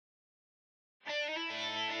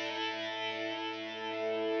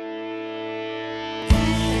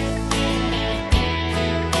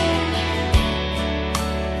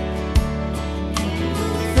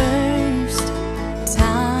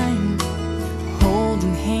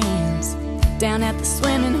down at the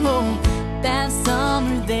swimming hole. That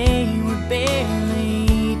summer they were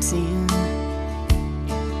barely 18.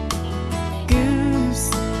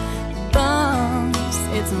 Goose bumps,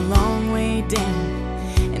 it's a long way down,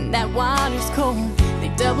 and that water's cold. They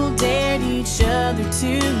double dared each other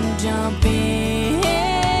to jump in.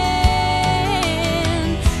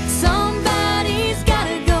 Somebody's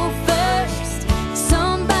gotta go first,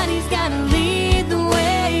 somebody's gotta lead the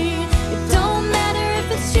way. It don't matter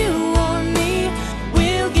if it's you or me,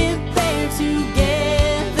 we'll get there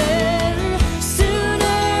together.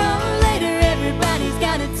 Sooner or later, everybody's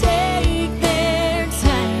gotta take their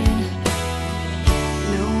time.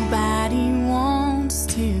 Nobody wants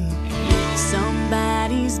to,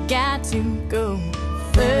 somebody's got to go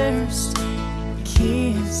first.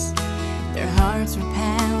 Kiss, their hearts were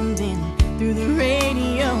pounding through the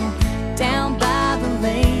radio, down by the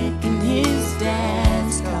lake in his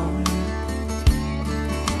dad's car.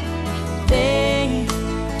 They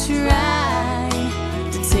tried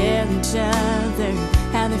to tell each other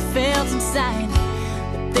how they felt inside,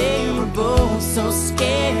 but they were both so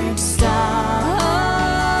scared to start.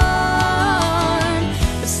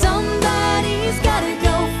 But somebody's gotta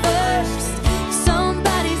go first,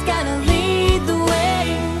 somebody's gotta lead the way.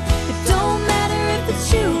 It don't matter if it's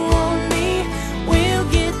you or me, we'll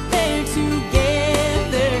get there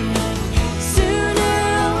together. Sooner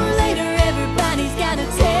or later, everybody's gotta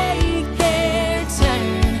take their turn.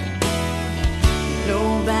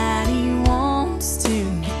 Nobody wants to,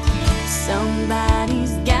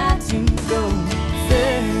 somebody's got to go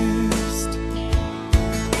first.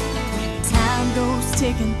 Time goes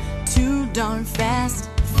ticking too darn fast,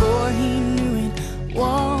 before he knew it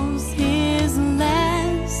was his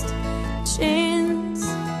last chance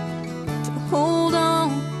to hold on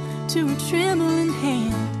to a trembling